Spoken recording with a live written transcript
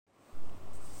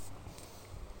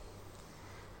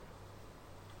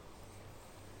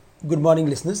Good morning,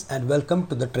 listeners, and welcome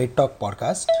to the Trade Talk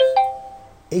podcast.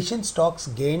 Asian stocks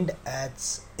gained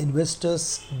as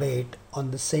investors bet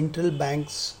on the central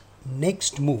bank's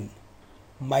next move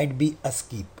might be a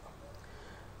skip.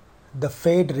 The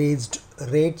Fed raised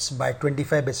rates by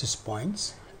 25 basis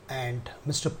points, and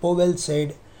Mr. Powell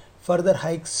said further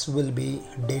hikes will be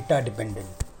data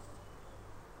dependent,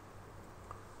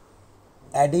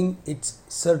 adding it's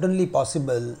certainly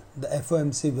possible the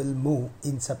FOMC will move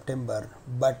in September,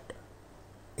 but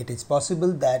it is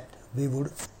possible that we would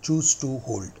choose to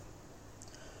hold.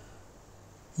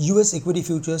 US equity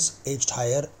futures edged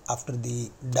higher after the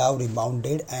Dow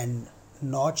rebounded and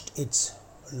notched its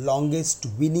longest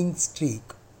winning streak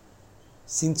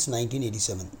since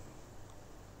 1987.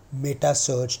 Meta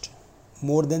surged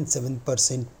more than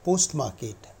 7% post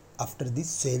market after the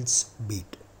sales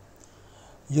beat.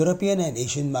 European and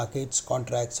Asian markets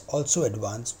contracts also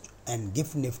advanced and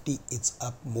GIFT Nifty is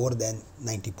up more than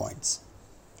 90 points.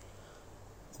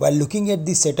 While looking at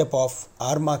the setup of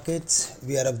our markets,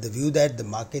 we are of the view that the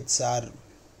markets are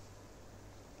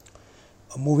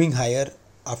moving higher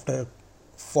after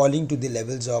falling to the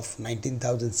levels of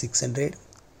 19,600.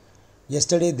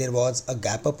 Yesterday there was a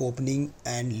gap up opening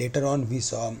and later on we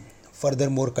saw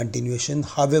furthermore continuation.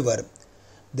 However,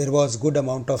 there was good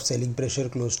amount of selling pressure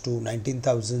close to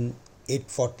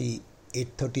 19,840,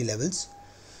 830 levels,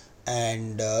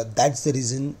 and that's the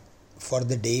reason for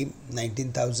the day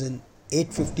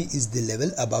 19,850 is the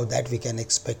level. Above that we can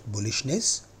expect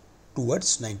bullishness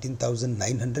towards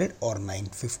 19,900 or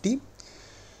 950.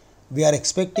 We are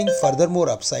expecting furthermore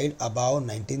upside above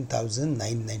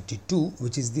 19,992,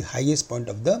 which is the highest point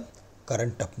of the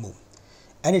current up move,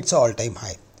 and it's an all-time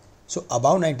high. So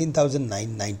above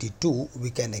 19,992 we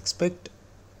can expect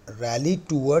rally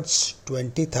towards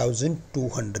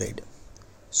 20,200.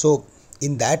 So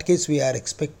in that case we are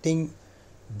expecting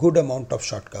good amount of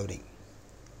short covering.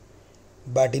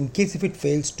 But in case if it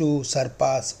fails to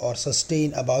surpass or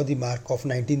sustain above the mark of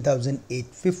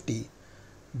 19,850,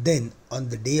 then on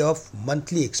the day of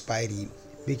monthly expiry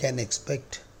we can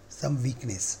expect some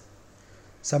weakness,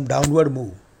 some downward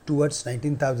move towards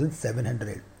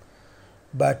 19,700.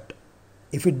 But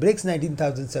if it breaks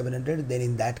 19,700, then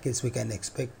in that case we can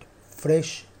expect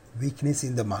fresh weakness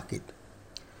in the market.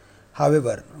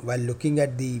 However, while looking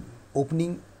at the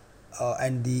opening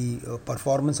and the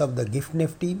performance of the GIFT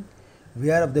Nifty, we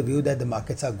are of the view that the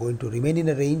markets are going to remain in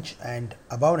a range, and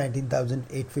above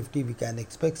 19,850 we can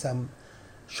expect some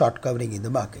short covering in the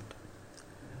market.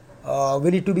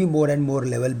 We need to be more and more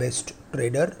level based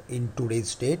trader in today's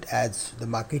state as the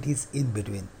market is in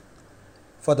between.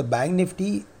 For the Bank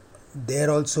Nifty,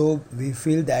 there also we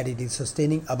feel that it is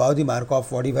sustaining above the mark of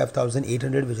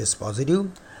 45,800, which is positive.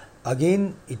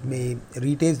 Again, it may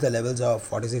retest the levels of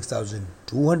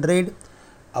 46,200.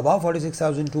 Above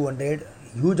 46,200,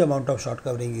 huge amount of short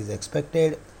covering is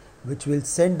expected, which will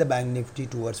send the Bank Nifty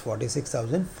towards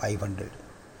 46,500.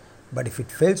 But if it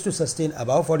fails to sustain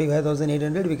above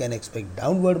 45,800, we can expect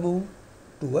downward move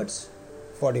towards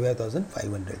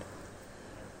 45,500.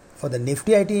 For the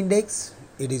Nifty IT index,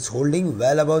 it is holding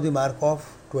well above the mark of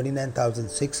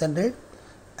 29,600,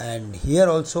 and here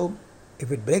also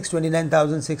if it breaks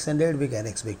 29,600 we can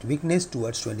expect weakness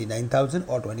towards 29,000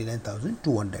 or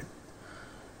 29,200.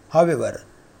 However,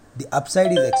 the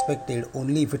upside is expected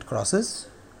only if it crosses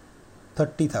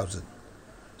 30,000.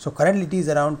 So currently it is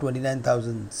around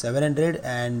 29,700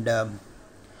 and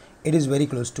it is very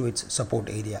close to its support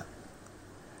area.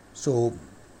 So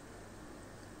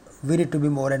we need to be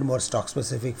more and more stock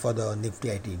specific for the Nifty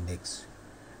IT index.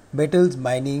 Metals,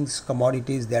 minings,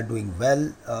 commodities, they are doing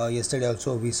well. Yesterday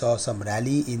also we saw some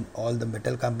rally in all the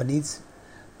metal companies.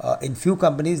 In few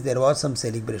companies there was some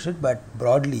selling pressure, but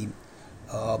broadly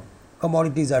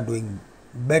commodities are doing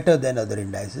better than other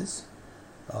indices.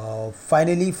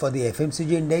 Finally, for the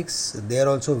FMCG index, there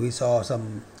also we saw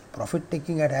some profit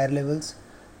taking at higher levels,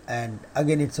 and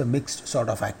again it's a mixed sort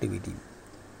of activity.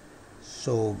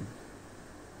 So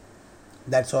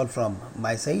that's all from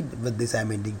my side. With this I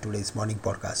am ending today's morning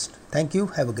podcast. Thank you.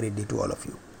 Have a great day to all of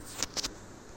you.